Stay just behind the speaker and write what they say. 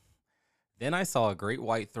Then I saw a great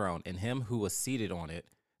white throne, and him who was seated on it.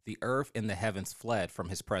 The earth and the heavens fled from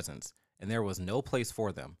his presence, and there was no place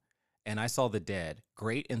for them. And I saw the dead,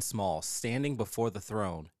 great and small, standing before the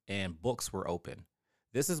throne, and books were open.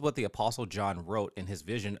 This is what the Apostle John wrote in his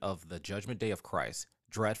vision of the judgment day of Christ.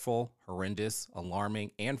 Dreadful, horrendous,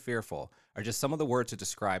 alarming, and fearful are just some of the words to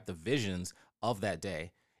describe the visions of that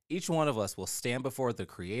day. Each one of us will stand before the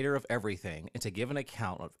creator of everything and to give an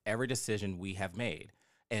account of every decision we have made.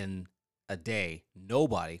 And a day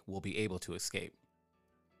nobody will be able to escape.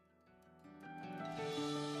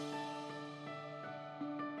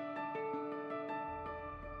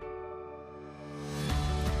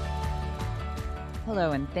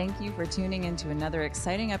 Hello, and thank you for tuning in to another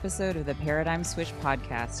exciting episode of the Paradigm Switch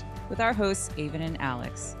podcast with our hosts, Avon and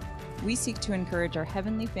Alex. We seek to encourage our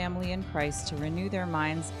heavenly family in Christ to renew their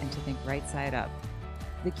minds and to think right side up.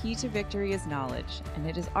 The key to victory is knowledge, and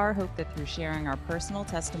it is our hope that through sharing our personal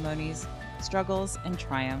testimonies, struggles, and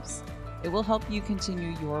triumphs, it will help you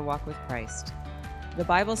continue your walk with Christ. The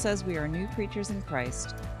Bible says we are new creatures in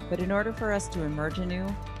Christ, but in order for us to emerge anew,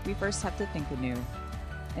 we first have to think anew.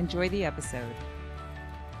 Enjoy the episode.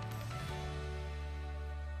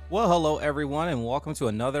 Well, hello, everyone, and welcome to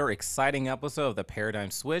another exciting episode of the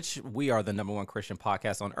Paradigm Switch. We are the number one Christian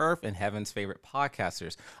podcast on earth and heaven's favorite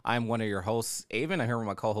podcasters. I'm one of your hosts, Avon. I'm here with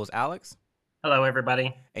my co-host, Alex. Hello,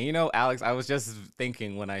 everybody. And you know, Alex, I was just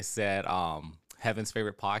thinking when I said heaven's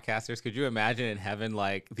favorite podcasters, could you imagine in heaven,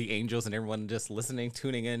 like the angels and everyone just listening,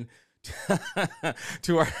 tuning in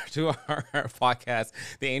to our podcast?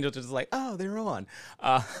 The angels are just like, oh, they're on.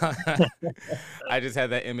 I just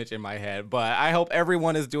had that image in my head, but I hope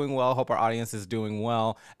everyone is doing well. Hope our audience is doing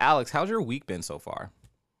well. Alex, how's your week been so far?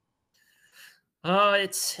 Oh,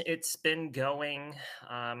 it's been going.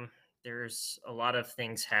 There's a lot of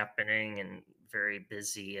things happening and very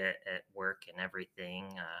busy at work and everything.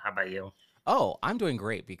 How about you? Oh, I'm doing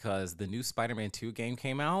great because the new Spider-Man 2 game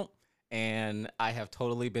came out. And I have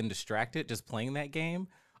totally been distracted just playing that game.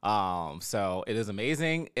 So it is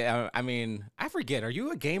amazing. I mean, I forget. Are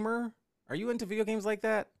you a gamer? Are you into video games like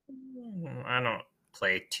that? I don't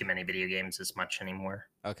play too many video games as much anymore.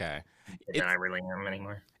 Okay. Than I really am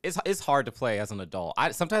anymore. It's hard to play as an adult.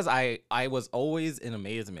 Sometimes I was always in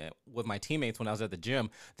amazement with my teammates when I was at the gym.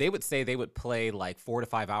 They would say they would play like 4 to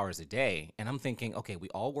 5 hours a day. And I'm thinking, okay, we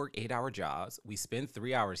all work 8-hour jobs. We spend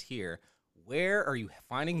 3 hours here. Where are you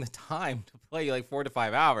finding the time to play like 4 to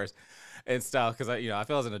 5 hours and stuff? Because I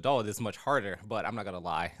feel as an adult it's much harder, but I'm not gonna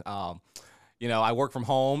lie. I work from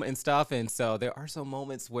home and stuff, and so there are some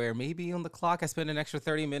moments where maybe on the clock I spend an extra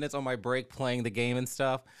 30 minutes on my break playing the game and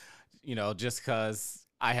stuff. Just because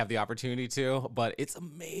I have the opportunity to. But it's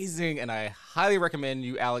amazing, and I highly recommend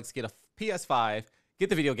you, Alex, get a PS5, get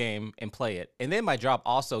the video game, and play it. And then my job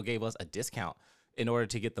also gave us a discount in order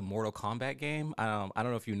to get the Mortal Kombat game. I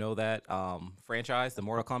don't know if you know that franchise, the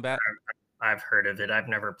Mortal Kombat. I've heard of it. I've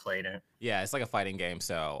never played it. Yeah, it's like a fighting game,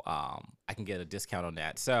 so I can get a discount on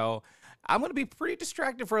that. So I'm going to be pretty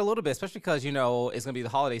distracted for a little bit, especially because, it's going to be the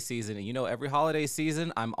holiday season. And, every holiday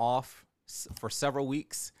season, I'm off for several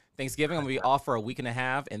weeks. Thanksgiving, I'm going to be off for a week and a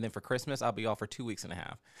half. And then for Christmas, I'll be off for 2 weeks and a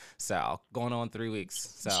half. So going on 3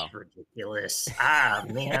 weeks. So That's ridiculous.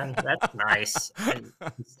 Man, that's nice.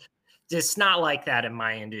 It's not like that in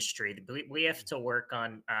my industry. We have to work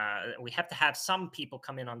on. We have to have some people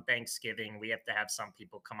come in on Thanksgiving. We have to have some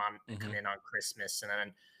people come in on Christmas, and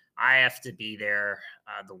then I have to be there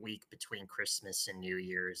the week between Christmas and New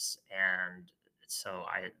Year's. And so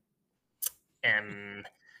I am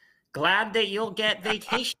glad that you'll get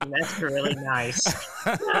vacation. That's really nice.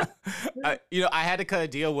 I had to cut a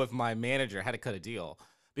deal with my manager. I had to cut a deal.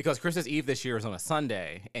 Because Christmas Eve this year is on a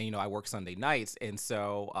Sunday, and, I work Sunday nights, and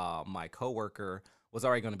so my coworker was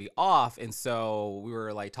already going to be off, and so we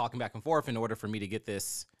were, like, talking back and forth in order for me to get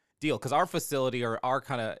this deal. Because our facility or our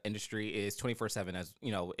kind of industry is 24/7,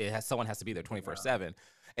 as, someone has to be there 24/7.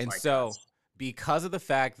 And so because of the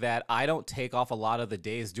fact that I don't take off a lot of the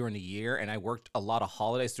days during the year, and I worked a lot of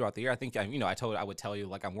holidays throughout the year, I think, I would tell you,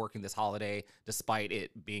 like, I'm working this holiday despite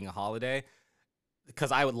it being a holiday.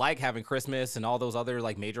 Because I would like having Christmas and all those other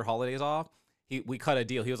like major holidays off. We cut a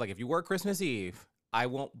deal. He was like, if you work Christmas Eve, I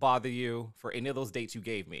won't bother you for any of those dates you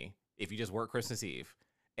gave me if you just work Christmas Eve.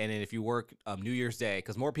 And then if you work New Year's Day,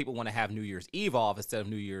 because more people want to have New Year's Eve off instead of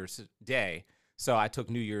New Year's Day. So I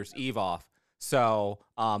took New Year's Eve off. So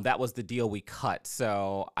that was the deal we cut.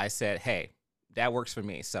 So I said, hey, that works for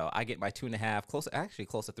me. So I get my 2.5,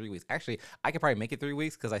 close to 3 weeks. Actually, I could probably make it 3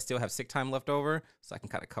 weeks because I still have sick time left over, so I can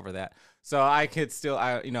kind of cover that. So I could still,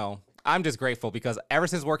 I'm just grateful because ever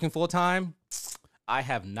since working full time, I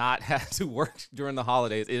have not had to work during the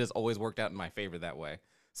holidays. It has always worked out in my favor that way.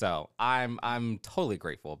 So I'm totally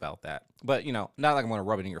grateful about that. But not like I'm gonna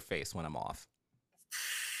rub it in your face when I'm off.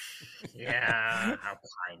 Yeah, how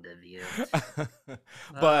kind of you. Oh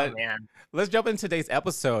But man. let's jump into today's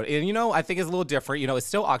episode. And, I think it's a little different. It's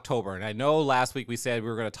still October. And I know last week we said we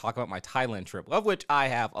were going to talk about my Thailand trip, of which I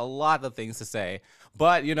have a lot of things to say.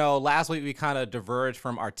 But, last week we kind of diverged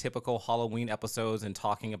from our typical Halloween episodes and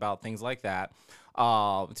talking about things like that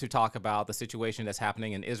to talk about the situation that's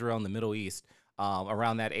happening in Israel and the Middle East.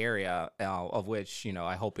 Around that area, of which,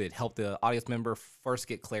 I hope it helped the audience member first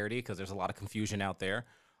get clarity because there's a lot of confusion out there.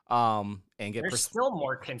 And get There's still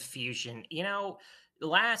more confusion.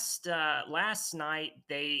 Last night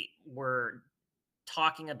they were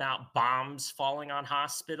talking about bombs falling on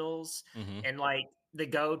hospitals, Mhm. and like the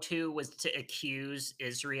go-to was to accuse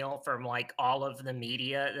Israel from like all of the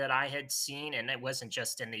media that I had seen, and it wasn't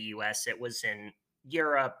just in the US, it was in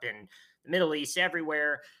Europe and the Middle East,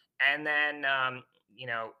 everywhere. And then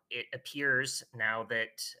it appears now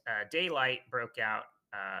that daylight broke out,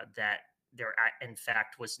 that there in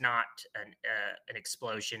fact was not an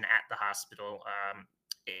explosion at the hospital.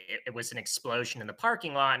 It was an explosion in the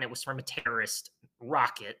parking lot, and it was from a terrorist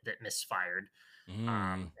rocket that misfired,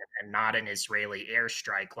 Mm. and not an Israeli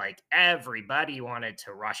airstrike. Like everybody wanted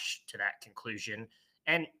to rush to that conclusion.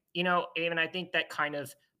 And, even I think that kind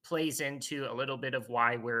of plays into a little bit of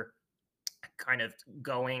why we're kind of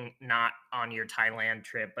going not on your Thailand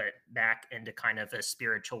trip, but back into kind of a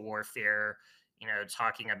spiritual warfare,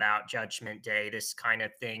 talking about Judgment Day, this kind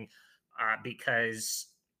of thing, because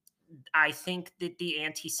I think that the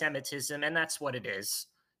anti Semitism, and that's what it is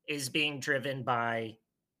being driven by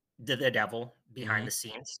the devil behind Mhm. the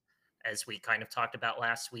scenes, as we kind of talked about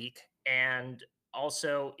last week. And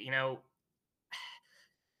also,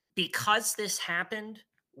 because this happened,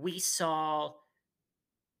 we saw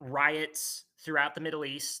riots throughout the Middle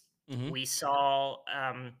East. Mhm. We saw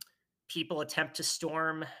people attempt to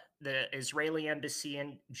storm the Israeli embassy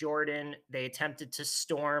in Jordan. They attempted to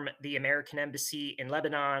storm the American embassy in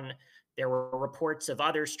Lebanon. There were reports of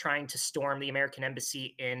others trying to storm the American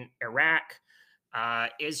embassy in Iraq.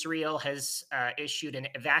 Israel has issued an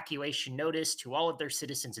evacuation notice to all of their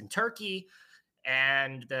citizens in Turkey,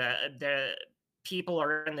 and the people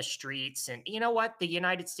are in the streets. And you know what? The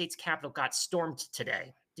United States Capitol got stormed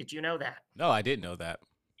today. Did you know that? No, I didn't know that.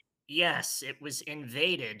 Yes, it was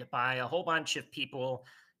invaded by a whole bunch of people.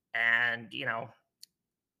 And,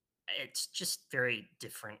 it's just very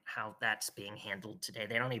different how that's being handled today.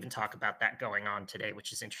 They don't even talk about that going on today,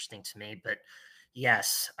 which is interesting to me. But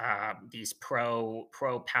yes, these pro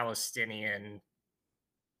Palestinian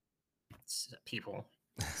people.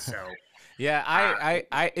 So, Yeah,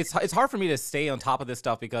 uh, it's hard for me to stay on top of this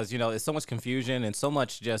stuff because it's so much confusion and so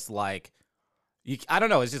much just like I don't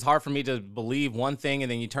know. It's just hard for me to believe one thing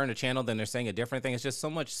and then you turn the channel, then they're saying a different thing. It's just so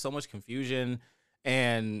much confusion,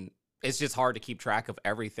 and it's just hard to keep track of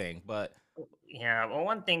everything. But yeah, well,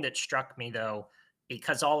 one thing that struck me though,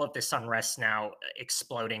 because all of this unrest now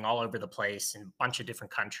exploding all over the place in a bunch of different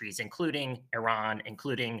countries, including Iran,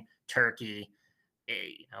 including Turkey.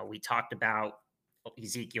 We talked about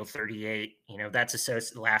Ezekiel 38. That's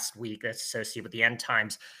associated last week. That's associated with the end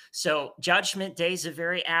times. So Judgment Day is a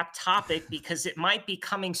very apt topic because it might be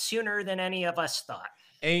coming sooner than any of us thought.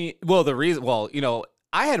 well, the reason, well,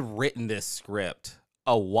 I had written this script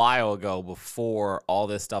a while ago before all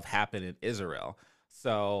this stuff happened in Israel.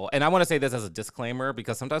 So, and I want to say this as a disclaimer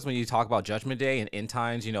because sometimes when you talk about Judgment Day and end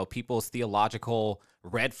times, people's theological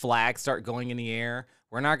red flags start going in the air.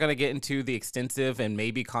 We're not going to get into the extensive and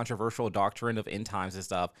maybe controversial doctrine of end times and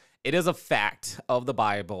stuff. It is a fact of the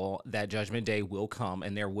Bible that Judgment Day will come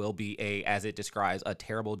and there will be as it describes, a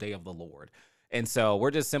terrible day of the Lord. And so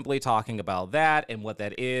we're just simply talking about that and what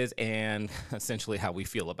that is and essentially how we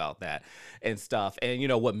feel about that and stuff. And,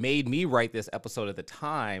 what made me write this episode at the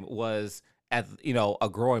time was a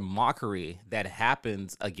growing mockery that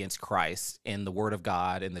happens against Christ and the word of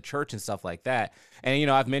God and the church and stuff like that. And,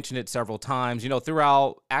 I've mentioned it several times,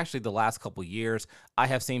 throughout actually the last couple of years, I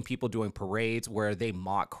have seen people doing parades where they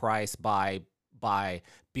mock Christ by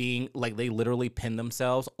being like they literally pin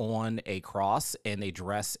themselves on a cross and they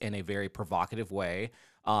dress in a very provocative way.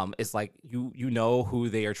 It's like you know who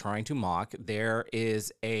they are trying to mock. There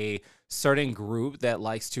is a certain group that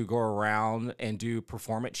likes to go around and do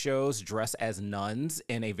performance shows dressed as nuns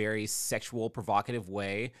in a very sexual, provocative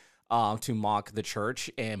way. To mock the church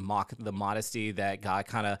and mock the modesty that God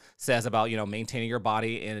kind of says about, maintaining your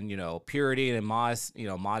body in, purity and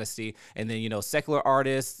modesty. And then, secular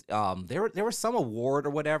artists, there was some award or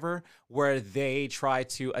whatever where they tried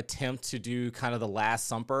to attempt to do kind of the Last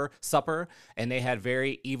Supper, and they had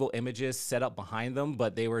very evil images set up behind them,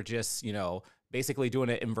 but they were just, basically doing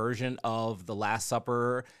an inversion of the Last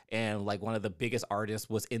Supper, and like one of the biggest artists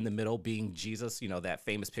was in the middle being Jesus, you know, that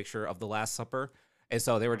famous picture of the Last Supper. And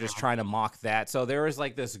so they were just Mhm. trying to mock that. So there was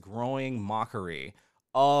like this growing mockery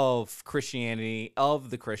of Christianity, of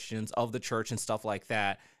the Christians, of the church, and stuff like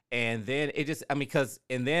that. And then it just, I mean, because,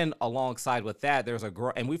 and then alongside with that, there's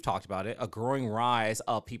and we've talked about it, a growing rise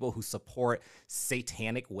of people who support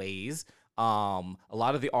satanic ways. A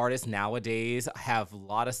lot of the artists nowadays have a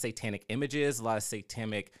lot of satanic images, a lot of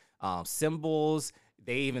satanic symbols.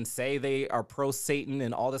 They even say they are pro Satan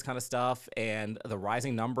and all this kind of stuff. And the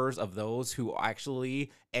rising numbers of those who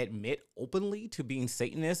actually admit openly to being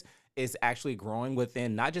Satanists is actually growing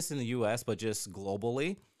within, not just in the US, but just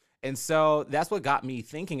globally. And so that's what got me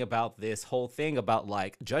thinking about this whole thing about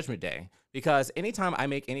like Judgment Day. Because anytime I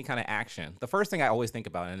make any kind of action, the first thing I always think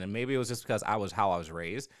about, and maybe it was just because I was how I was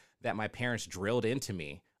raised, that my parents drilled into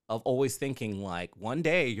me of always thinking like one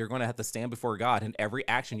day you're going to have to stand before God, and every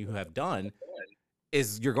action you have done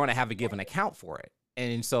is you're going to have to give an account for it.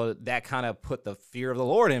 And so that kind of put the fear of the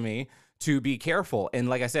Lord in me to be careful. And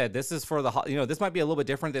like I said, this is for the, you know, this might be a little bit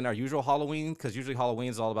different than our usual Halloween, because usually Halloween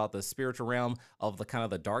is all about the spiritual realm of the kind of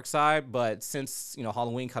the dark side. But since, you know,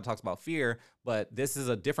 Halloween kind of talks about fear, but this is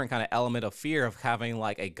a different kind of element of fear, of having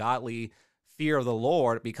like a godly fear of the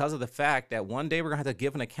Lord, because of the fact that one day we're going to have to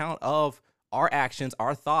give an account of our actions,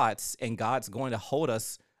 our thoughts, and God's going to hold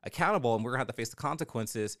us accountable, and we're going to have to face the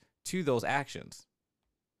consequences to those actions.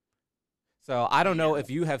 So I don't know Yeah. if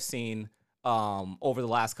you have seen over the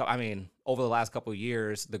last couple, I mean, over the last couple of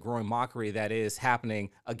years, the growing mockery that is happening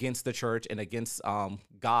against the church and against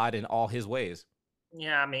God and all his ways.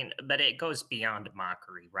 Yeah, I mean, but it goes beyond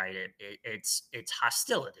mockery, right? It's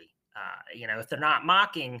hostility. You know, if they're not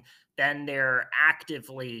mocking, then they're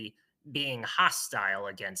actively being hostile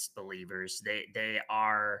against believers. They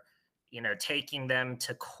are, you know, taking them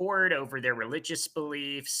to court over their religious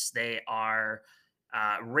beliefs. They are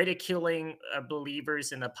ridiculing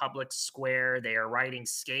believers in the public square. They are writing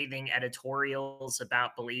scathing editorials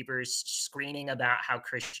about believers, screaming about how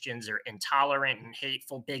Christians are intolerant and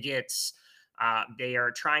hateful bigots. They are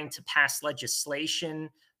trying to pass legislation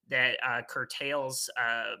that curtails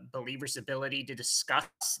believers' ability to discuss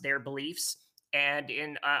their beliefs. And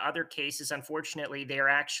in other cases, unfortunately, they are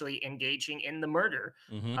actually engaging in the murder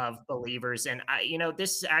Mm-hmm. of believers. And, you know,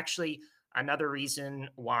 this is actually another reason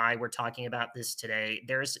why we're talking about this today.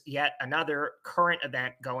 There's yet another current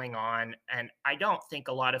event going on. And I don't think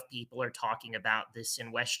a lot of people are talking about this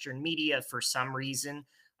in Western media for some reason.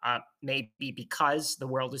 Maybe because the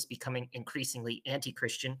world is becoming increasingly anti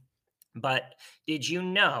Christian. But did you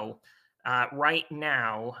know right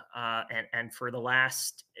now, and for the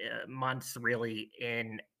last month, really,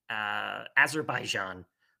 in Azerbaijan,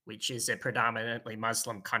 which is a predominantly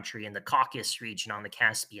Muslim country in the Caucasus region on the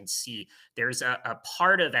Caspian Sea, there's a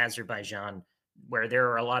part of Azerbaijan where there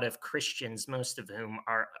are a lot of Christians, most of whom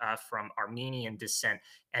are from Armenian descent.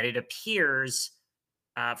 And it appears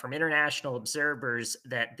from international observers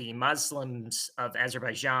that the Muslims of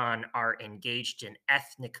Azerbaijan are engaged in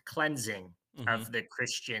ethnic cleansing Mm-hmm. of the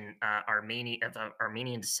Christian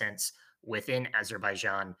Armenian descents within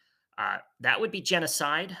Azerbaijan. That would be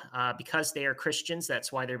genocide because they are Christians.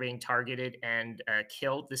 That's why they're being targeted and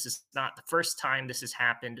killed. This is not the first time this has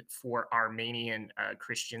happened for Armenian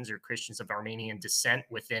Christians or Christians of Armenian descent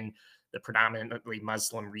within the predominantly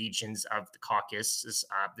Muslim regions of the Caucasus.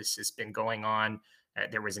 This has been going on.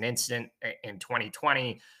 There was an incident in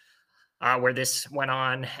 2020 where this went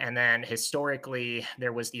on. And then historically,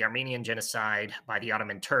 there was the Armenian genocide by the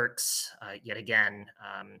Ottoman Turks, yet again,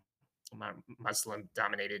 Muslim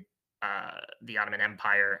dominated the Ottoman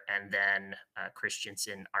Empire, and then Christians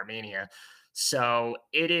in Armenia. So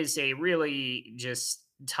it is a really just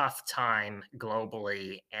tough time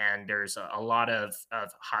globally, and there's a lot of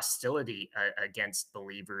hostility against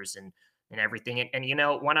believers and everything. And you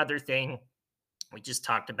know, one other thing, we just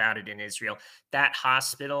talked about it in Israel. That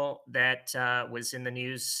hospital that was in the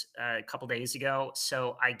news a couple days ago.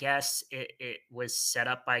 So I guess it was set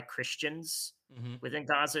up by Christians Mm-hmm. within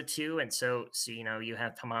Gaza too, and so you know you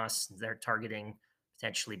have Hamas. They're targeting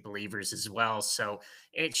potentially believers as well. So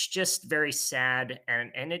it's just very sad,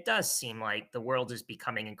 and it does seem like the world is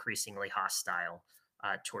becoming increasingly hostile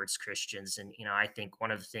towards Christians. And you know, I think one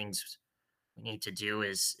of the things we need to do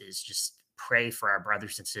is just pray for our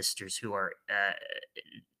brothers and sisters who are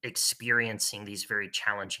experiencing these very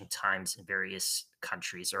challenging times in various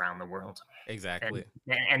countries around the world. And Exactly.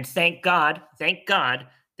 and thank God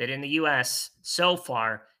that in the US so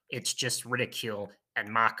far it's just ridicule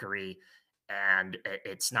and mockery, and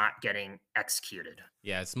it's not getting executed.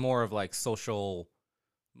 Yeah, it's more of like social,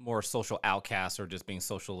 more social outcasts, or just being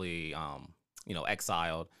socially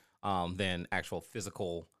exiled than actual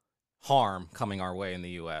physical harm coming our way in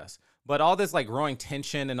the US. But all this like growing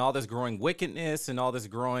tension and all this growing wickedness and all this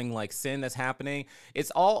growing like sin that's happening, it's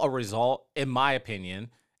all a result, in my opinion,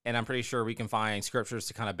 and I'm pretty sure we can find scriptures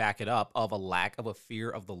to kind of back it up, of a lack of a fear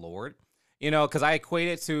of the Lord. Because I equate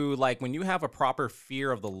it to like when you have a proper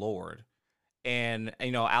fear of the Lord. And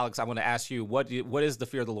Alex, I want to ask you, what is the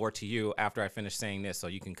fear of the Lord to you after I finish saying this, so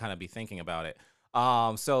you can kind of be thinking about it.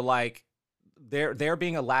 So like there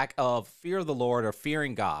being a lack of fear of the Lord or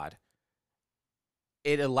fearing God,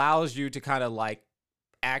 it allows you to kind of like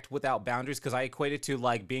act without boundaries, because I equate it to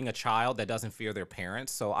like being a child that doesn't fear their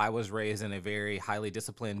parents. So I was raised in a very highly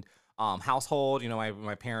disciplined household.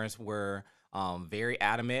 My parents were very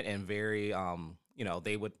adamant and very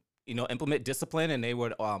they would implement discipline, and they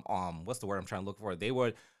would what's the word I'm trying to look for? They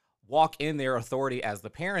would walk in their authority as the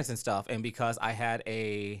parents and stuff. And because I had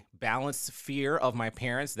a balanced fear of my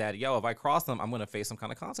parents that, if I cross them, I'm going to face some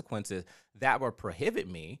kind of consequences that would prohibit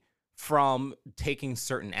me from taking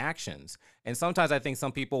certain actions. And sometimes I think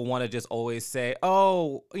some people want to just always say,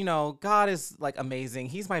 oh, God is like amazing.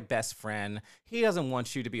 He's my best friend. He doesn't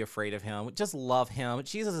want you to be afraid of him. Just love him.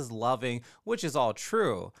 Jesus is loving, which is all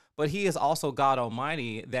true. But he is also God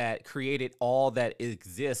Almighty that created all that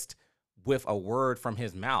exists with a word from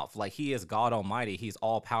his mouth. Like, he is God Almighty. He's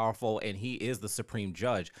all powerful, and he is the supreme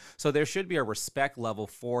judge. So there should be a respect level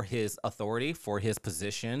for his authority, for his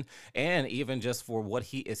position, and even just for what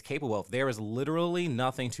he is capable of. There is literally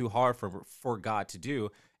nothing too hard for God to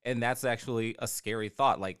do. And that's actually a scary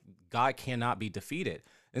thought. Like, God cannot be defeated.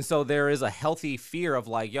 And so there is a healthy fear of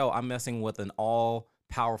like, I'm messing with an all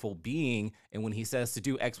powerful being. And when he says to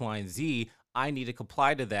do X, Y, and Z, I need to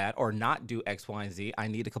comply to that, or not do X, Y, and Z. I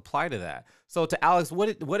need to comply to that. So to Alex,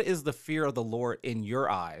 what is the fear of the Lord in your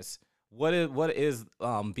eyes? What is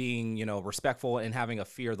being, respectful and having a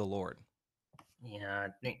fear of the Lord? Yeah, I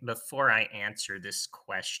think before I answer this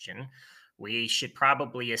question, we should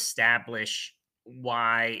probably establish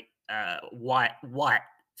why, what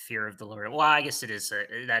fear of the Lord. Well, I guess it is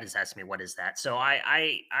that is asking me what is that. So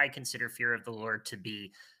I consider fear of the Lord to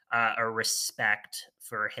be a respect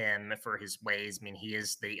for Him, for His ways. I mean, He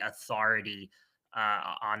is the authority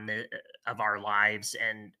on the of our lives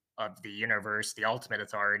and of the universe, the ultimate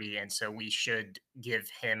authority, and so we should give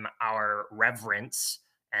Him our reverence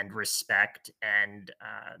and respect. And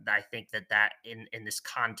I think that in this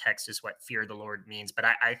context is what fear of the Lord means. But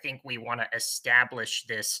I think we want to establish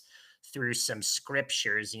this through some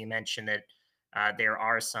scriptures. You mentioned that there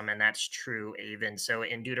are some, and that's true even. So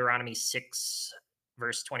in Deuteronomy 6,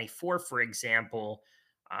 verse 24, for example,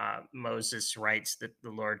 Moses writes that the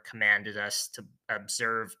Lord commanded us to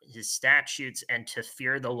observe his statutes and to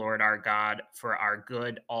fear the Lord our God for our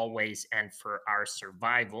good always and for our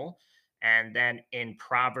survival. And then in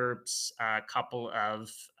Proverbs, a couple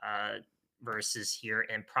of verses here,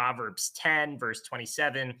 in Proverbs 10, verse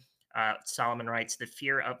 27, Solomon writes, "The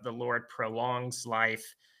fear of the Lord prolongs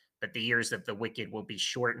life, but the years of the wicked will be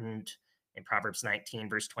shortened." In Proverbs 19,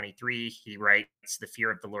 verse 23, he writes, "The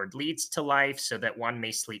fear of the Lord leads to life, so that one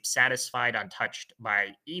may sleep satisfied, untouched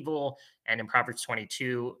by evil." And in Proverbs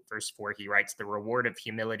 22, verse 4, he writes, "The reward of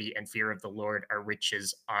humility and fear of the Lord are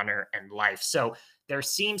riches, honor, and life." So there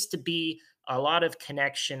seems to be a lot of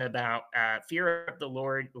connection about fear of the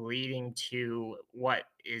Lord leading to what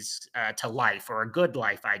is to life, or a good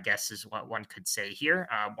life, I guess is what one could say here.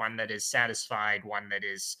 One that is satisfied, one that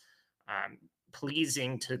is um,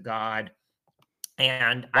 pleasing to God.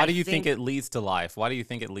 And Why I do you think think it leads to life? Why do you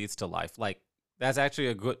think it leads to life? Like, that's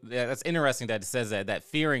actually that's interesting that it says that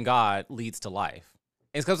fearing God leads to life.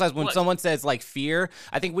 It's because when what someone says like fear,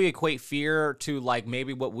 I think we equate fear to like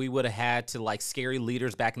maybe what we would have had to like scary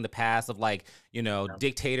leaders back in the past, of like,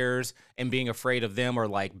 dictators and being afraid of them, or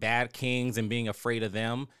like bad kings and being afraid of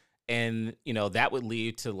them. And, that would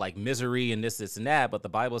lead to like misery and this and that. But the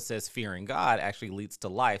Bible says fearing God actually leads to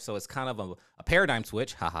life. So it's kind of a paradigm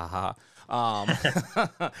switch. Ha ha ha.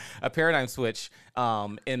 A paradigm switch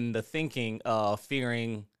in the thinking of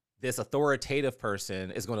fearing this authoritative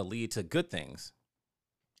person is going to lead to good things.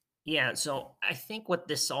 Yeah, so I think what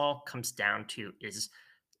this all comes down to is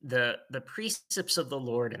the precepts of the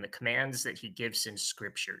Lord and the commands that he gives in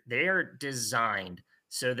scripture. They are designed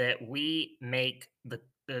so that we make the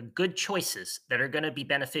good choices that are going to be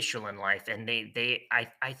beneficial in life. And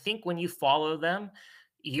I think when you follow them,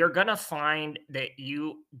 you're going to find that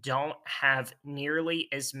you don't have nearly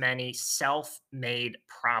as many self-made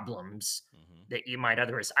problems Mhm. that you might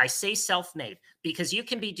otherwise. I say self-made because you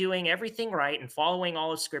can be doing everything right and following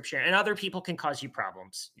all of scripture, and other people can cause you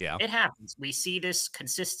problems. Yeah. It happens. We see this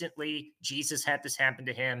consistently. Jesus had this happen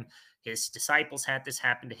to him. His disciples had this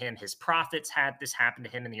happen to him. His prophets had this happen to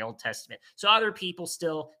him in the Old Testament. So other people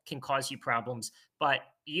still can cause you problems, but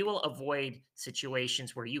you will avoid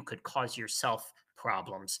situations where you could cause yourself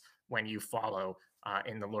problems when you follow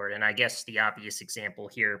in the Lord. And I guess the obvious example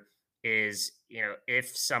here is,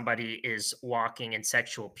 if somebody is walking in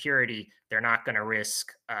sexual purity, they're not going to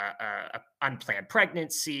risk unplanned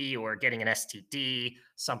pregnancy or getting an STD,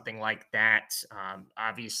 something like that.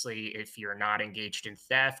 Obviously, if you're not engaged in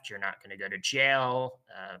theft, you're not going to go to jail.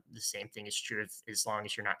 The same thing is true as long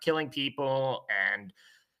as you're not killing people. And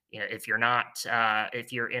if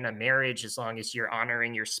you're in a marriage, as long as you're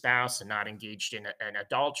honoring your spouse and not engaged in an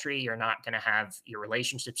adultery, you're not going to have your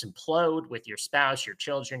relationships implode with your spouse, your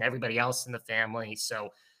children, everybody else in the family. So,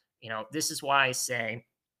 this is why I say,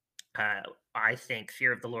 uh, I think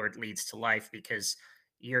fear of the Lord leads to life, because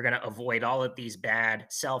you're going to avoid all of these bad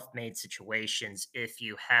self-made situations if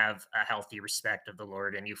you have a healthy respect of the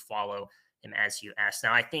Lord and you follow him as you asked.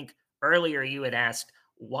 Now, I think earlier you had asked,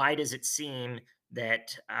 why does it seem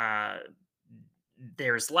that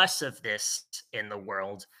there's less of this in the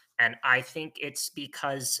world? And I think it's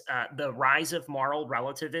because the rise of moral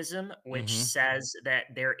relativism, which Mm-hmm. says that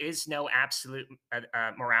there is no absolute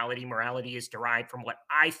morality. Morality is derived from what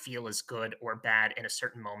I feel is good or bad in a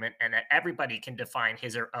certain moment, and that everybody can define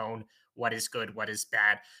his or own what is good, what is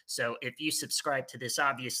bad. So if you subscribe to this,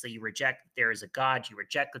 obviously you reject that there is a God, you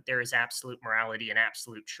reject that there is absolute morality and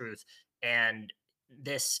absolute truth. And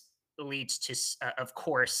this leads to, of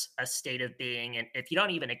course, a state of being. And if you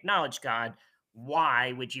don't even acknowledge God,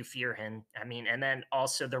 why would you fear him? I mean, and then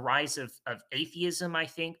also the rise of atheism. I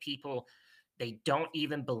think people, they don't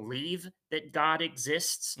even believe that God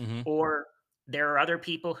exists. Mm-hmm. Or there are other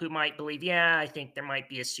people who might believe, yeah, I think there might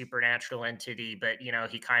be a supernatural entity, but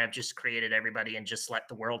he kind of just created everybody and just let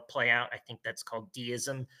the world play out. I think that's called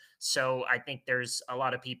deism. So I think there's a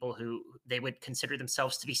lot of people who they would consider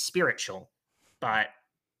themselves to be spiritual, but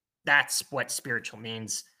that's what spiritual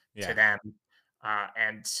means to Yeah. them.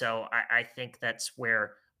 And so I think that's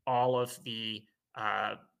where all of the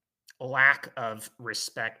uh, lack of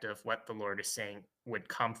respect of what the Lord is saying would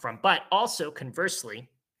come from. But also, conversely,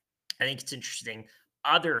 I think it's interesting.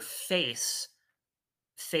 Other faiths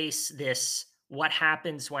face this, what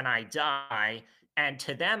happens when I die? And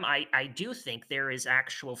to them, I do think there is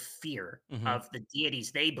actual fear Mm-hmm. of the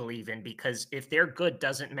deities they believe in, because if their good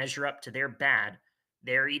doesn't measure up to their bad,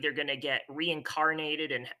 they're either going to get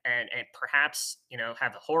reincarnated and perhaps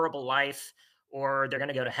have a horrible life, or they're going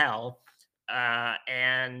to go to hell.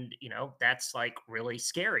 And that's like really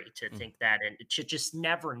scary to think that, and to just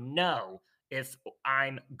never know if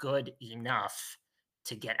I'm good enough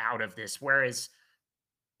to get out of this. Whereas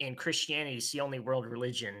in Christianity, it's the only world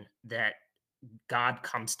religion that God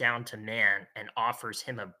comes down to man and offers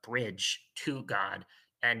him a bridge to God.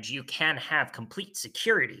 And you can have complete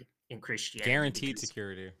security in Christianity Guaranteed because,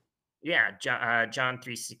 security. yeah, John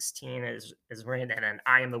 3:16 is written, and then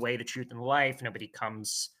I am the way, the truth, and the life. Nobody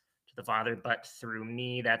comes to the Father but through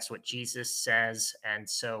me. That's what Jesus says. And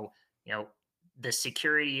so, the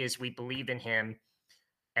security is we believe in him,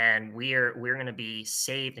 and we're going to be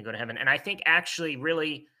saved and go to heaven. And I think actually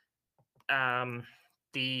really, um,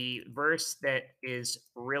 the verse that is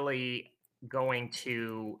really going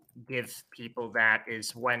to give people that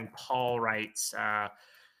is when Paul writes,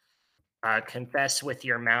 confess with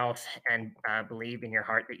your mouth and believe in your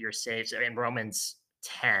heart that you're saved. So in Romans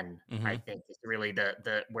 10, I Mm-hmm. think is really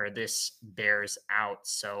the where this bears out.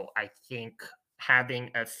 So I think having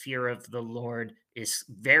a fear of the Lord is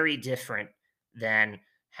very different than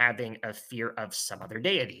having a fear of some other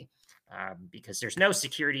deity, because there's no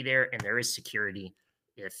security there, and there is security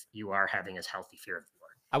if you are having a healthy fear of the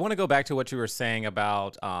Lord. I want to go back to what you were saying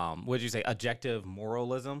about what did you say? Objective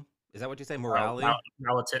moralism. Is that what you say? Morality?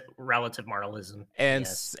 Relative moralism, And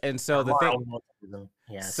yes, so the thing, moral relativism,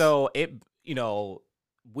 yes. so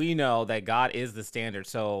we know that God is the standard.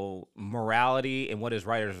 So morality and what is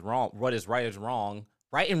right is wrong, what is right is wrong,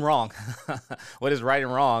 right and wrong, what is right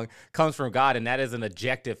and wrong comes from God, and that is an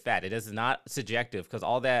objective fact. It is not subjective, because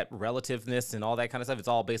all that relativeness and all that kind of stuff, it's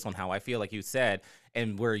all based on how I feel, like you said,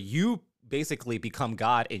 and where you basically become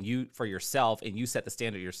God and you for yourself, and you set the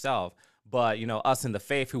standard yourself. But us in the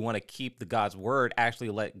faith who want to keep the God's word, actually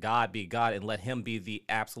let God be God and let him be the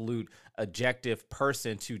absolute objective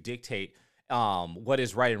person to dictate what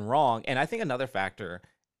is right and wrong. And I think another factor,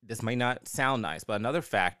 this may not sound nice, but another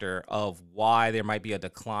factor of why there might be a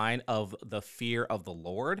decline of the fear of the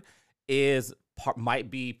Lord is might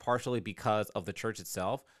be partially because of the church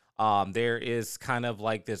itself. There is kind of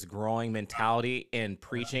like this growing mentality in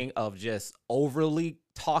preaching of just overly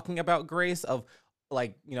talking about grace, of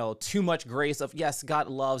like, too much grace of, yes, God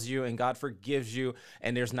loves you and God forgives you.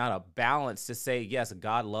 And there's not a balance to say, yes,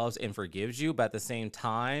 God loves and forgives you. But at the same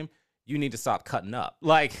time, you need to stop cutting up.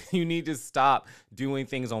 Like, you need to stop doing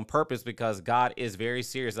things on purpose, because God is very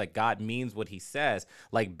serious. Like, God means what he says.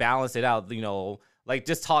 Like, balance it out, like,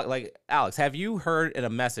 just talk. Like, Alex, have you heard in a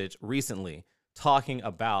message recently talking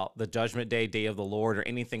about the judgment day, day of the Lord, or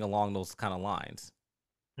anything along those kind of lines?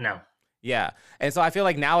 No. Yeah. And so I feel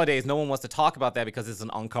like nowadays no one wants to talk about that because it's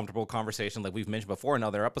an uncomfortable conversation, like we've mentioned before in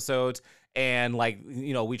other episodes. And like,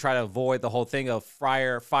 we try to avoid the whole thing of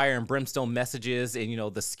fire and brimstone messages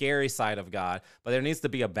and, the scary side of God. But there needs to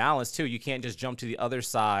be a balance too. You can't just jump to the other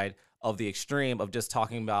side of the extreme of just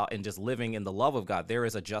talking about and just living in the love of God. There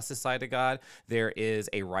is a justice side to God. There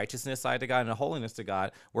is a righteousness side to God and a holiness to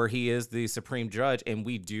God, where he is the supreme judge. And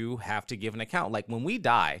we do have to give an account. Like, when we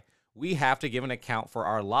die, we have to give an account for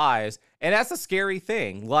our lives. And that's a scary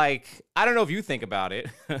thing. Like, I don't know if you think about it,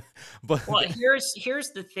 but Well,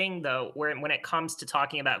 here's the thing though, where when it comes to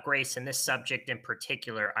talking about grace and this subject in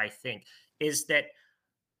particular, I think, is that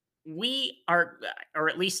we are, or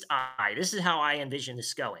at least this is how I envision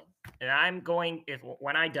this going. And I'm going, if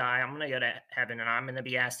when I die, I'm going to go to heaven and I'm going to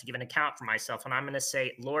be asked to give an account for myself. And I'm going to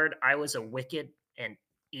say, Lord, I was a wicked and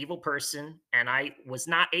evil person, and I was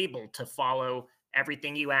not able to follow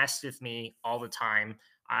everything you asked of me all the time.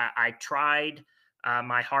 I tried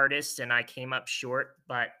my hardest and I came up short,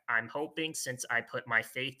 but I'm hoping, since I put my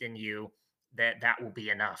faith in you, that will be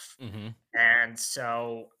enough. Mhm. And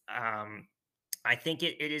so, I think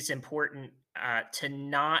it is important to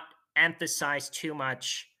not emphasize too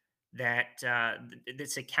much that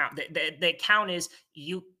this account. The account is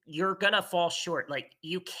you're gonna fall short. Like,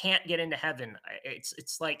 you can't get into heaven.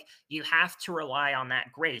 It's like you have to rely on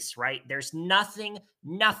that grace, right? There's nothing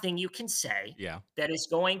you can say Yeah. that is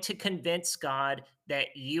going to convince God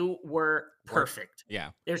that you were Work. perfect.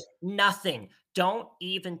 Yeah. There's nothing. Don't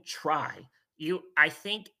even try. I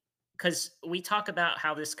think, because we talk about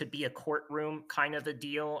how this could be a courtroom kind of a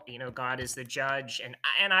deal. God is the judge, and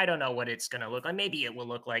I don't know what it's going to look like. Maybe it will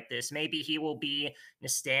look like this. Maybe he will be in a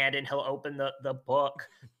stand and he'll open the book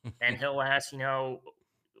and he'll ask,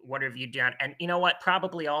 what have you done? And you know what?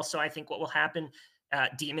 Probably also, I think what will happen,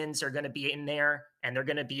 demons are going to be in there and they're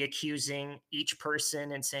going to be accusing each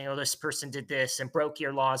person and saying, oh, this person did this and broke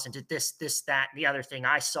your laws and did this, that, and the other thing.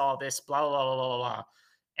 I saw this, blah, blah, blah, blah, blah.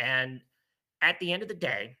 And at the end of the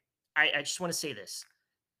day, I just want to say this.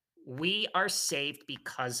 We are saved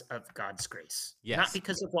because of God's grace, not Yes.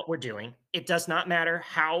 because of what we're doing. It does not matter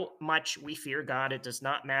how much we fear God. It does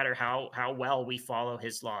not matter how well we follow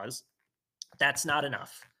his laws. That's not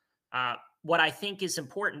enough. What I think is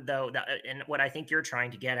important, though, and what I think you're trying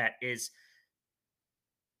to get at, is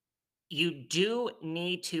you do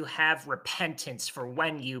need to have repentance for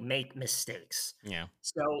when you make mistakes. Yeah.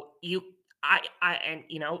 So and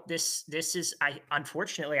this is,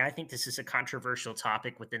 unfortunately, I think this is a controversial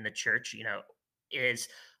topic within the church, is,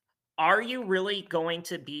 are you really going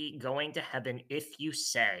to be going to heaven if you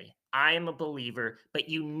say, I am a believer, but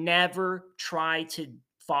you never try to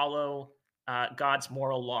follow God's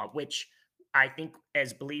moral law, which I think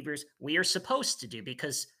as believers we are supposed to do,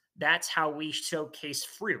 because that's how we showcase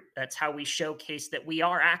fruit. That's how we showcase that we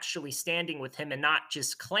are actually standing with him and not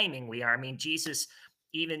just claiming we are. I mean, Jesus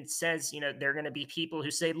even says, there are going to be people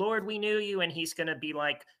who say, Lord, we knew you. And he's going to be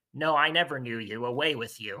like, no, I never knew you. Away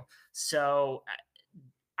with you. So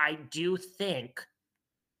I do think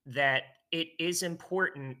that it is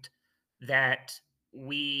important that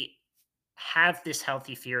we have this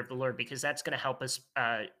healthy fear of the Lord, because that's going to help us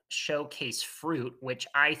showcase fruit, which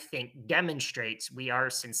I think demonstrates we are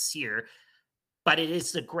sincere. But it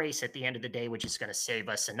is the grace at the end of the day which is going to save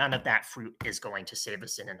us, and none of that fruit is going to save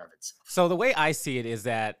us in and of itself. So the way I see it is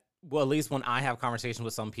that, well, at least when I have conversations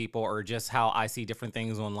with some people, or just how I see different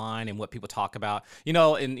things online and what people talk about, in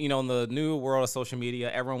the new world of social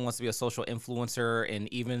media, everyone wants to be a social influencer,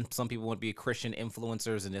 and even some people want to be Christian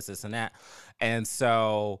influencers and this and that. And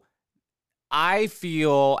so I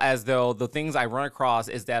feel as though the things I run across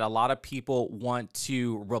is that a lot of people want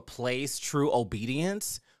to replace true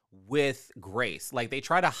obedience with grace. Like, they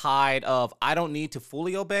try to hide of, I don't need to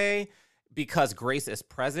fully obey because grace is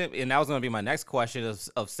present. And that was going to be my next question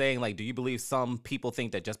of saying, like, do you believe some people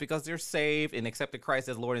think that just because they're saved and accepted Christ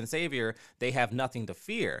as Lord and Savior, they have nothing to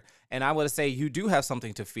fear? And I would say you do have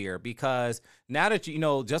something to fear, because now that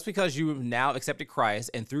just because you've now accepted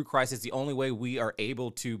Christ, and through Christ is the only way we are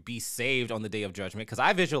able to be saved on the day of judgment. Because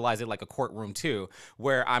I visualize it like a courtroom too,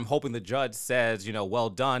 where I'm hoping the judge says, well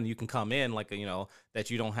done, you can come in, like, that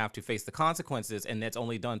you don't have to face the consequences, and that's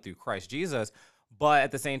only done through Christ Jesus. But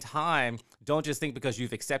at the same time, don't just think because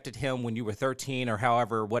you've accepted him when you were 13 or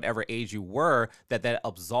however, whatever age you were, that that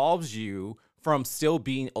absolves you from still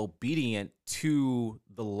being obedient to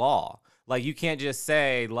the law. Like you can't just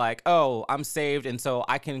say like, "Oh, I'm saved and so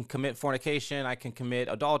I can commit fornication, I can commit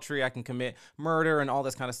adultery, I can commit murder and all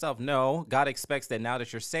this kind of stuff." No, God expects that now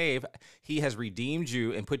that you're saved, he has redeemed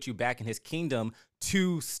you and put you back in his kingdom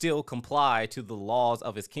to still comply to the laws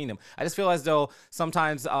of his kingdom. I just feel as though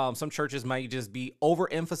sometimes some churches might just be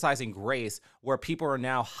overemphasizing grace, where people are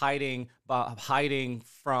now hiding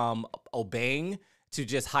from obeying to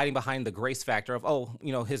just hiding behind the grace factor of, oh,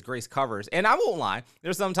 his grace covers. And I won't lie,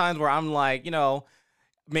 there's some times where I'm like,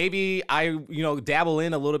 maybe I, dabble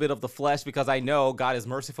in a little bit of the flesh because I know God is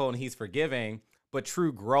merciful and he's forgiving. But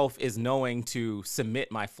true growth is knowing to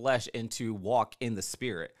submit my flesh and to walk in the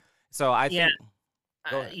spirit. So I Yeah, think,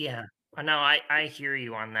 go ahead. yeah. No, I hear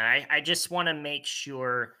you on that. I just want to make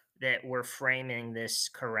sure that we're framing this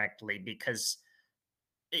correctly because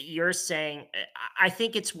you're saying I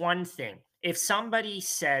think it's one thing. If somebody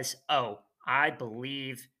says, "Oh, I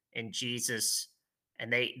believe in Jesus,"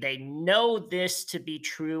 and they know this to be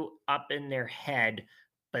true up in their head,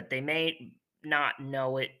 but they may not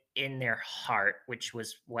know it in their heart, which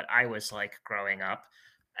was what I was like growing up.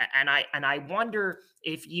 And I wonder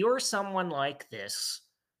if you're someone like this,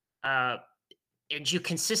 uh, and you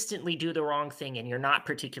consistently do the wrong thing and you're not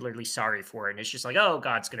particularly sorry for it, and it's just like, "Oh,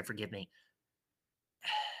 God's going to forgive me."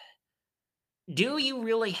 Do you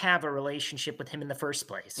really have a relationship with him in the first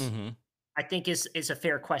place? Mm-hmm. I think is a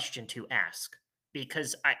fair question to ask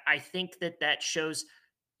because I think that that shows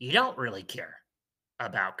you don't really care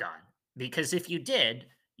about God. Because if you did,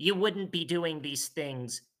 you wouldn't be doing these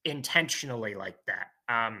things intentionally like that.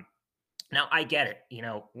 Now I get it.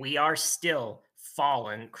 We are still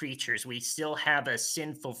fallen creatures. We still have a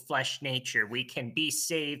sinful flesh nature. We can be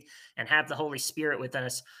saved and have the Holy Spirit within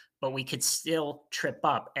us, but we could still trip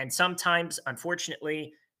up. And sometimes,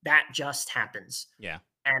 unfortunately, that just happens. Yeah.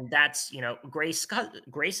 And that's, grace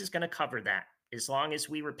is going to cover that as long as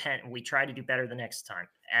we repent and we try to do better the next time.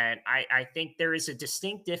 And I think there is a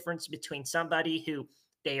distinct difference between somebody who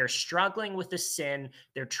they are struggling with a sin,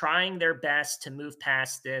 they're trying their best to move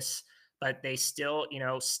past this, but they still,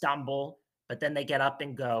 stumble, but then they get up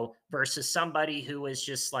and go, versus somebody who is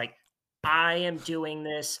just like, I am doing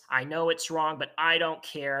this. I know it's wrong, but I don't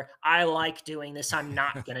care. I like doing this. I'm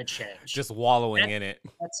not going to change. Just wallowing That in it.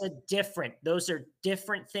 that's a different those are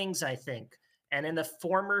different things, I think. And in the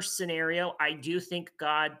former scenario, I do think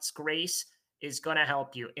God's grace is going to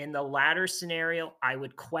help you. In the latter scenario, I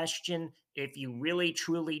would question if you really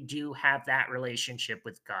truly do have that relationship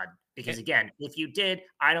with God. Because again, if you did,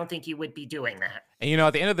 I don't think you would be doing that. And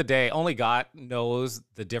at the end of the day, only God knows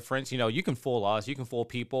the difference. You can fool us, you can fool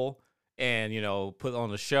people, and put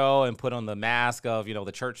on the show and put on the mask of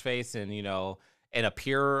the church face, and and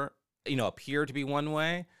appear to be one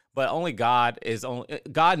way. But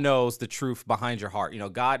God knows the truth behind your heart.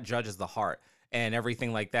 God judges the heart and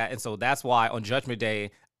everything like that. And so that's why on Judgment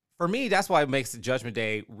Day, for me, that's why it makes Judgment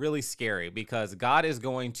Day really scary, because God is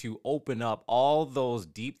going to open up all those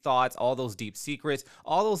deep thoughts, all those deep secrets,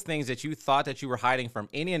 all those things that you thought that you were hiding from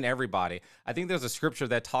any and everybody. I think there's a scripture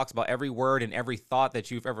that talks about every word and every thought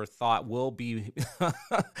that you've ever thought will be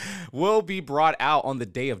will be brought out on the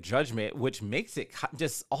day of judgment, which makes it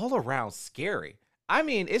just all around scary. I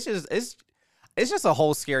mean, it's just a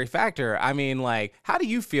whole scary factor. I mean, like, how do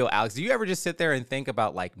you feel, Alex? Do you ever just sit there and think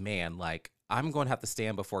about, like, man, like, I'm going to have to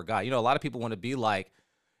stand before God? A lot of people want to be like,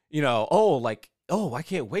 oh, I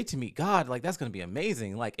can't wait to meet God. Like, that's going to be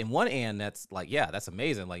amazing. Like, in one end, that's like, yeah, that's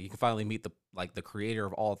amazing. Like, you can finally meet the creator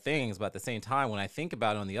of all things. But at the same time, when I think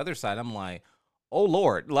about it on the other side, I'm like, oh,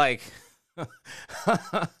 Lord, like,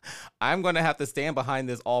 I'm going to have to stand behind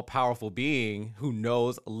this all powerful being who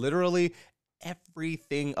knows literally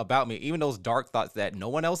everything about me, even those dark thoughts that no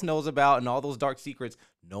one else knows about, and all those dark secrets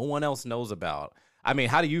no one else knows about. I mean,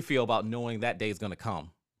 how do you feel about knowing that day is going to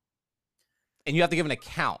come and you have to give an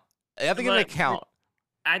account? You have to give an But account.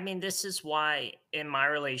 I mean, this is why in my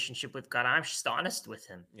relationship with God, I'm just honest with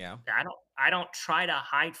him. Yeah. I don't try to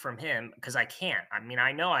hide from him because I can't. I mean,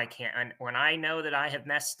 I know I can't. And when I know that I have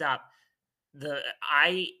messed up,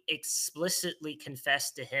 I explicitly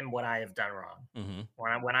confess to him what I have done wrong. Hmm.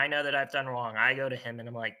 When I know that I've done wrong, I go to him and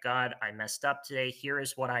I'm like, God, I messed up today. Here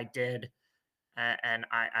is what I did, and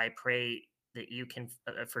I pray that you can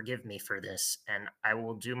forgive me for this, and I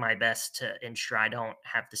will do my best to ensure I don't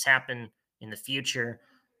have this happen in the future.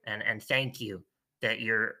 And thank you that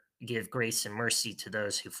you give grace and mercy to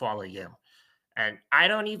those who follow you. And I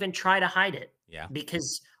don't even try to hide it Yeah.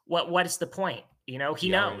 because what is the point? He He already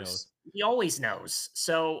knows. knows. He always knows.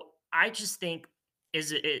 So I just think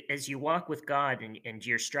as you walk with God and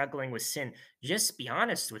you're struggling with sin, just be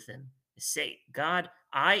honest with him. Say, God,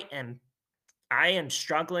 I am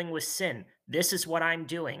struggling with sin. This is what I'm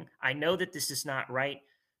doing. I know that this is not right,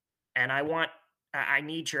 and I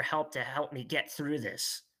need your help to help me get through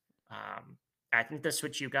this. Um, I think that's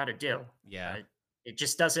what you got to do. Yeah. Uh, it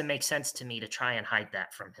just doesn't make sense to me to try and hide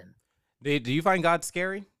that from him. Do you find God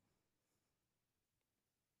scary?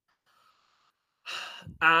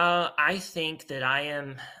 I think that I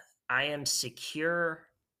am secure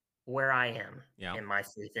where I am Yeah. in my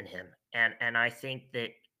faith in him. And I think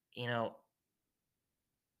that, you know,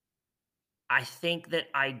 I think that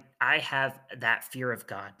I have that fear of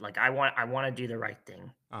God. Like I want to do the right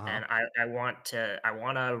thing. Uh-huh. And I want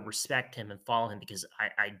to respect him and follow him because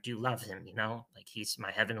I do love him, like he's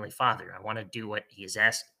my heavenly father. I want to do what he has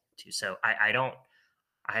asked me to. So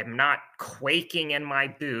I'm not quaking in my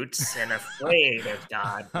boots and afraid of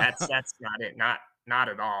God. That's not it. Not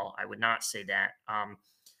at all. I would not say that.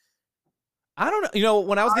 I don't know.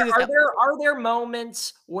 When I was getting this, Are there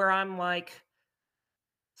moments where I'm like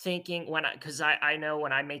thinking because I know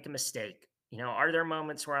when I make a mistake, are there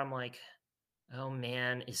moments where I'm like, oh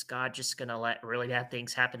man, is God just gonna let really bad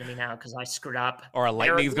things happen to me now because I screwed up? or a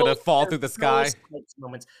There are lightning's gonna those, fall there's through the those sky. types of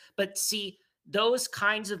moments. But see, those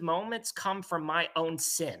kinds of moments come from my own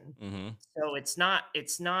sin. Hmm. So it's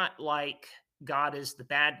not like God is the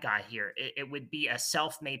bad guy here. It would be a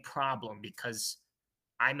self-made problem because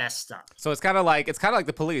I messed up. So it's kind of like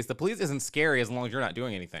the police. The police isn't scary as long as you're not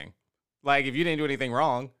doing anything. Like if you didn't do anything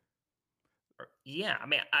wrong, Yeah, I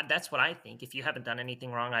mean, that's what I think. If you haven't done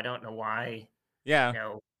anything wrong, I don't know why, you yeah.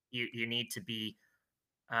 know, you need to be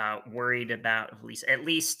worried about police. At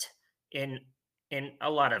least in in a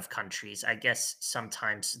lot of countries. I guess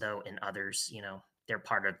sometimes though in others, they're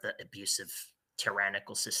part of the abusive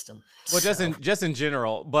tyrannical system. Well, just So in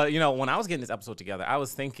general, but when I was getting this episode together, I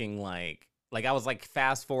was thinking like I was like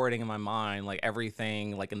fast forwarding in my mind like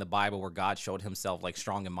everything like in the Bible where God showed himself like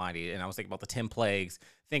strong and mighty, and I was thinking about the 10 plagues,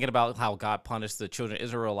 thinking about how God punished the children of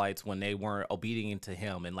Israelites when they weren't obedient to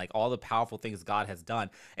him, and like all the powerful things God has done.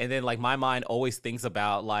 And then like my mind always thinks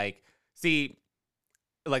about like, see,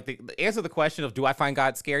 like the answer to the question of do I find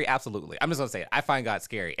God scary? Absolutely. I'm just gonna say it. I find God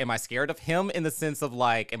scary. Am I scared of him in the sense of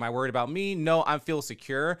like, am I worried about me? No, I feel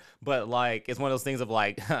secure, but like it's one of those things of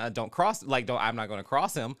like, don't cross, like don't I'm not gonna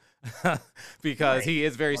cross him because right. he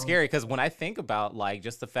is very Um, scary. Because when I think about like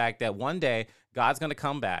just the fact that one day God's gonna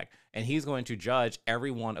come back and he's going to judge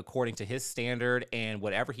everyone according to his standard, and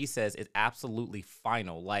whatever he says is absolutely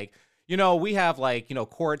final. Like we have like,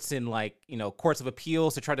 courts and like, courts of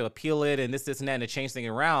appeals to try to appeal it and this, and that, and to change things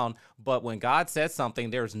around. But when God says something,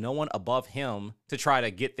 there's no one above him to try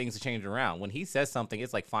to get things to change around. When he says something,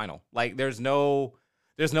 it's like final. Like there's no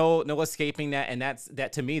escaping that. And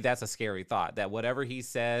that to me, that's a scary thought, that whatever he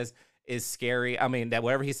says is scary. I mean, that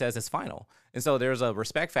whatever he says is final. And so there's a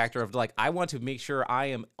respect factor of like, I want to make sure I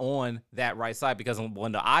am on that right side, because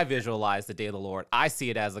when I visualize the day of the Lord, I see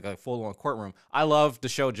it as like a full on courtroom. I love the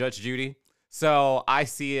show Judge Judy. So I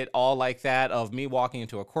see it all like that, of me walking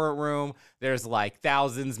into a courtroom. There's like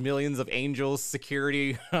thousands, millions of angels,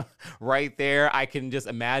 security right there. I can just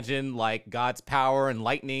imagine like God's power and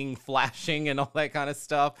lightning flashing and all that kind of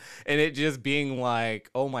stuff. And it just being like,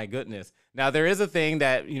 oh my goodness. Now, there is a thing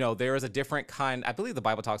that, there is a different kind, I believe the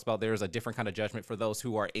Bible talks about there is a different kind of judgment for those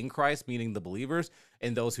who are in Christ, meaning the believers,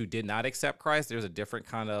 and those who did not accept Christ. There's a different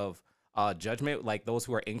kind of judgment. Like those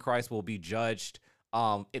who are in Christ will be judged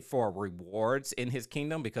for rewards in his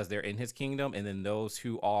kingdom because they're in his kingdom. And then those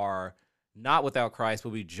who are not without Christ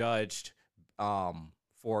will be judged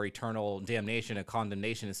for eternal damnation and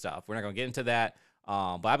condemnation and stuff. We're not going to get into that.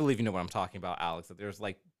 But I believe you know what I'm talking about, Alex, that there's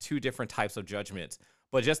like two different types of judgments.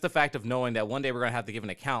 But just the fact of knowing that one day we're going to have to give an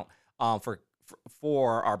account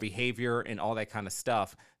for our behavior and all that kind of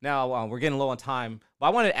stuff. Now, we're getting low on time, but I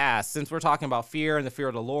wanted to ask, since we're talking about fear and the fear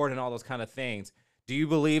of the Lord and all those kind of things, do you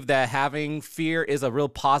believe that having fear is a real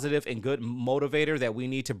positive and good motivator, that we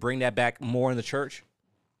need to bring that back more in the church?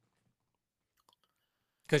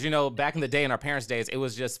 Because, back in the day, in our parents' days, it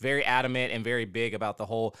was just very adamant and very big about the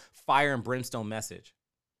whole fire and brimstone message.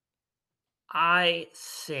 I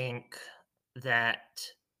think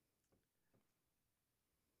that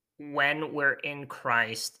when we're in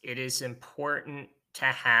Christ, it is important to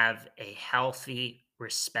have a healthy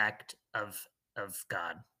respect of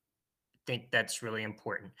God. I think that's really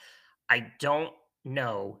important. I don't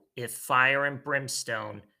know if fire and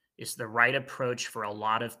brimstone is the right approach for a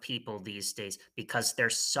lot of people these days because they're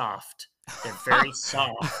soft. They're very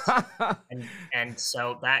soft. And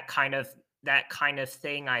so that kind of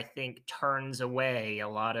thing I think turns away a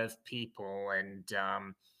lot of people. And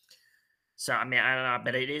So I mean, I don't know,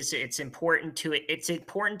 but it's important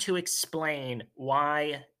to explain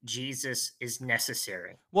why Jesus is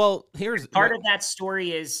necessary. Well, here's Part what. of that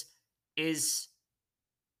story is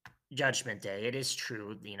Judgment Day. It is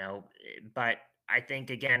true, but I think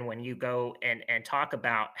again, when you go and talk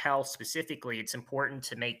about hell specifically, it's important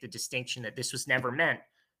to make the distinction that this was never meant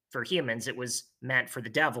for humans. It was meant for the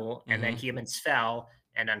devil, and then Mhm. humans fell,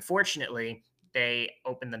 and unfortunately, they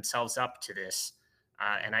opened themselves up to this.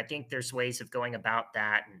 And I think there's ways of going about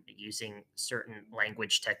that and using certain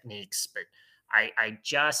language techniques, but I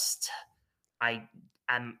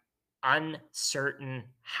am uncertain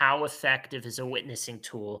how effective as a witnessing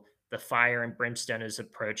tool the fire and brimstone is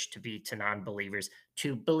approached to be to non-believers.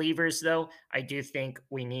 To believers, though, I do think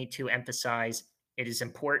we need to emphasize it is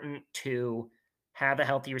important to have a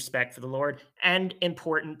healthy respect for the Lord and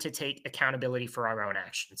important to take accountability for our own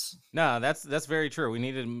actions. No, that's very true. We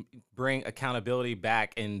need to bring accountability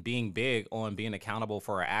back and being big on being accountable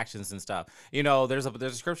for our actions and stuff. There's a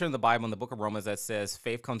scripture in the Bible in the book of Romans that says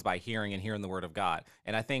faith comes by hearing and hearing the word of God.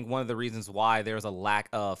 And I think one of the reasons why there's a lack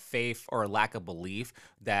of faith or a lack of belief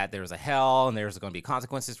that there's a hell and there's going to be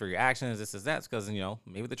consequences for your actions, this is that, because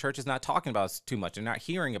maybe the church is not talking about it too much and not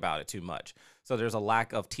hearing about it too much. So there's a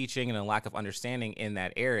lack of teaching and a lack of understanding in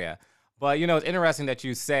that area. But, it's interesting that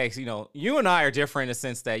you say, you and I are different in the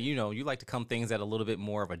sense that, you like to come things at a little bit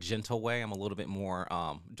more of a gentle way. I'm a little bit more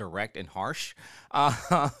direct and harsh. Maybe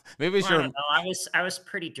it's Well, I your, don't know. I was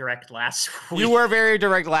pretty direct last you week. were very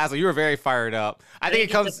direct last week. You were very fired up. I think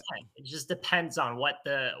it comes. Depends. It just depends on what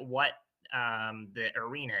the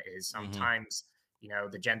arena is. Mhm. Sometimes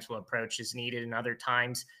the gentle approach is needed, and other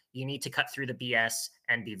times you need to cut through the BS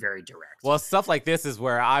and be very direct. Well, stuff like this is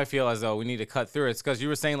where I feel as though we need to cut through it. It's because you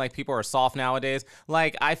were saying like people are soft nowadays.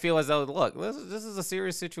 Like I feel as though, look, this is a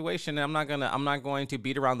serious situation, and I'm not going to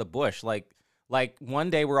beat around the bush. Like one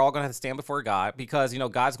day we're all going to have to stand before God because,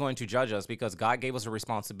 God's going to judge us because God gave us a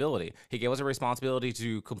responsibility. He gave us a responsibility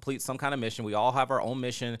to complete some kind of mission. We all have our own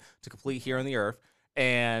mission to complete here on the earth.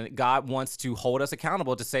 And God wants to hold us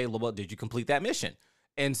accountable to say, well, did you complete that mission?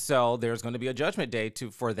 And so there's going to be a judgment day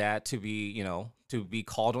for that to be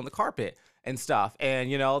called on the carpet and stuff. And,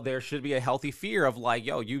 there should be a healthy fear of like,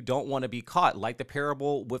 you don't want to be caught, like the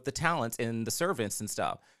parable with the talents and the servants and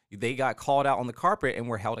stuff. They got called out on the carpet and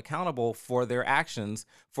were held accountable for their actions,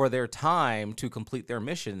 for their time to complete their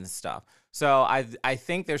mission and stuff. So I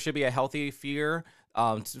think there should be a healthy fear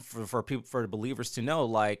for people, for believers to know,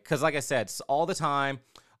 like, because like I said, all the time,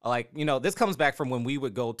 like, this comes back from when we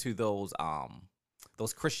would go to those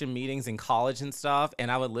Christian meetings in college and stuff, and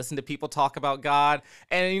I would listen to people talk about God,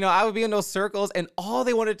 and I would be in those circles, and all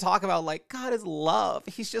they wanted to talk about, like, God is love.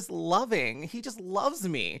 He's just loving. He just loves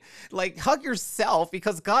me. Like, hug yourself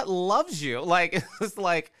because God loves you. Like, it's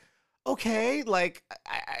like, okay, like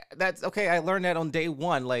that's okay. I learned that on day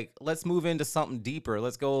one. Like, let's move into something deeper.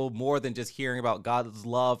 Let's go more than just hearing about God's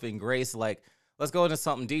love and grace. Like, let's go into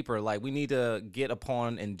something deeper. Like, we need to get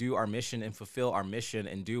upon and do our mission and fulfill our mission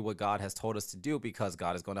and do what God has told us to do because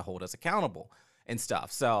God is going to hold us accountable and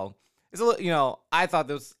stuff. So it's a little, I thought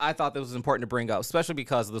this was important to bring up, especially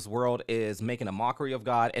because this world is making a mockery of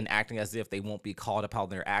God and acting as if they won't be called upon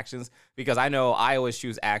their actions. Because I know I always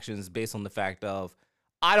choose actions based on the fact of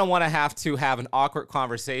I don't want to have an awkward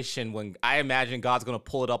conversation when I imagine God's going to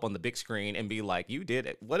pull it up on the big screen and be like, you did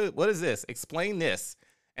it. What is this? Explain this.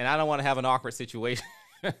 And I don't want to have an awkward situation,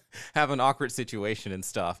 and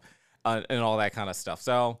stuff, and all that kind of stuff.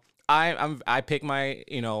 So I pick my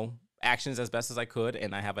actions as best as I could,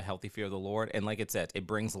 and I have a healthy fear of the Lord. And like it said, it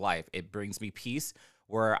brings life. It brings me peace,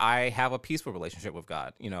 where I have a peaceful relationship with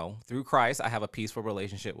God. Through Christ, I have a peaceful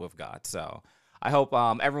relationship with God. So I hope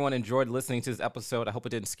everyone enjoyed listening to this episode. I hope it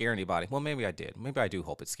didn't scare anybody. Well, maybe I did. Maybe I do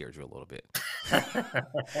hope it scared you a little bit.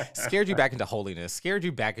 Scared you back into holiness. Scared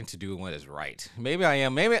you back into doing what is right. Maybe I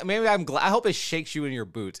am. Maybe I'm glad. I hope it shakes you in your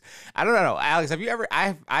boots. I don't know. Alex, have you ever?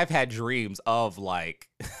 I've had dreams of like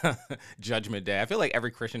Judgment Day. I feel like every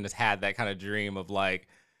Christian has had that kind of dream of like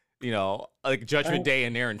Judgment Day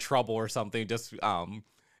and they're in trouble or something. Just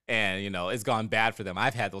and it's gone bad for them.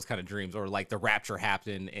 I've had those kind of dreams, or like the rapture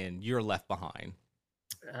happened and you're left behind.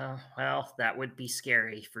 Well, that would be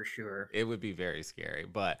scary for sure. It would be very scary,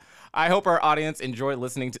 but I hope our audience enjoyed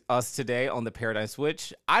listening to us today on the Paradigm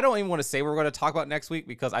Switch. I don't even want to say what we're going to talk about next week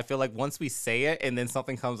because I feel like once we say it and then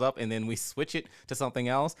something comes up and then we switch it to something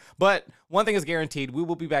else. But one thing is guaranteed, we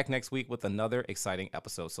will be back next week with another exciting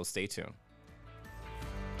episode, so stay tuned.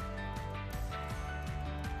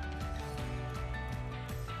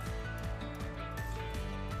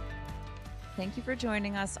 Thank you for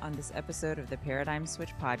joining us on this episode of the Paradigm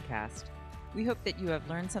Switch podcast. We hope that you have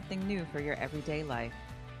learned something new for your everyday life.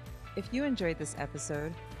 If you enjoyed this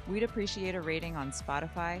episode, we'd appreciate a rating on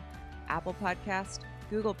Spotify, Apple Podcast,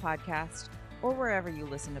 Google Podcast, or wherever you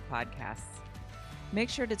listen to podcasts. Make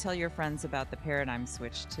sure to tell your friends about the Paradigm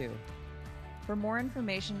Switch too. For more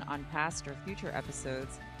information on past or future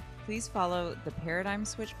episodes, please follow the Paradigm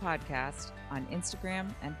Switch podcast on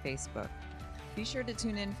Instagram and Facebook. Be sure to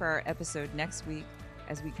tune in for our episode next week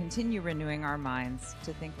as we continue renewing our minds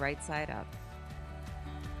to think right side up.